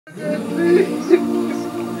Your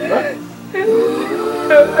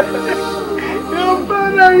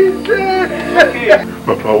father is dead.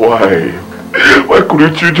 Papa, why? Why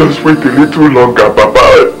couldn't you just wait a little longer,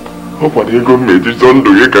 Papa? What are you going to do?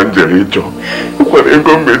 Tonto, you can't do it. What are you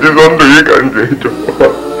going to do? Tonto, you can't do it, Papa.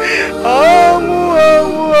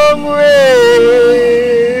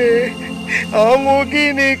 Omu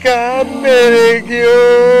gini ka mere gi o.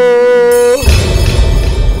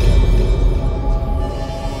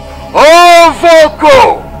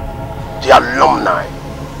 Ovoko, the alumni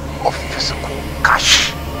of physical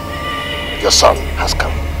cash. Your son has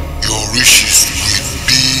come. Your riches will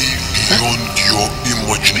be beyond your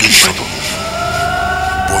imagination.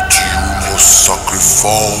 But you must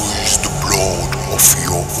sacrifice the blood of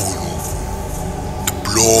your own. The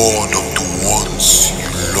blood of the ones you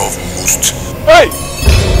love most. Hey!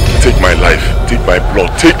 Take my life, take my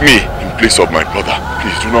blood, take me in place of my brother.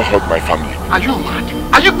 Please do not hurt my family. Are you mad?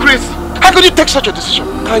 Are you crazy? How could you take such a decision?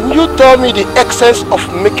 Can you tell me the essence of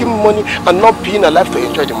making money and not being alive to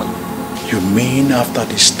enjoy the money? You mean after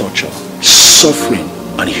this torture, suffering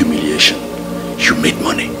and humiliation, you made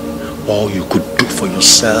money? All you could do for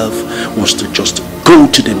yourself was to just go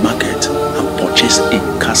to the market and purchase a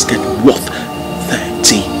casket worth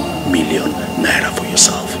 30 million naira for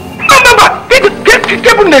yourself. You're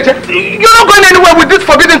not going anywhere with this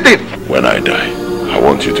forbidden thing. When I die, I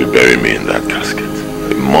want you to bury me in that casket.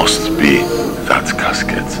 It must be that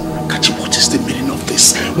casket. Kachi, what is the meaning of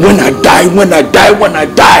this? When I die, when I die, when I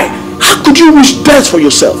die. How could you wish death for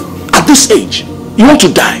yourself? At this age, you want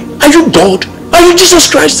to die? Are you God? Are you Jesus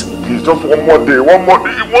Christ? Please, just one more day, one more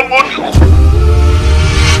day, one more day.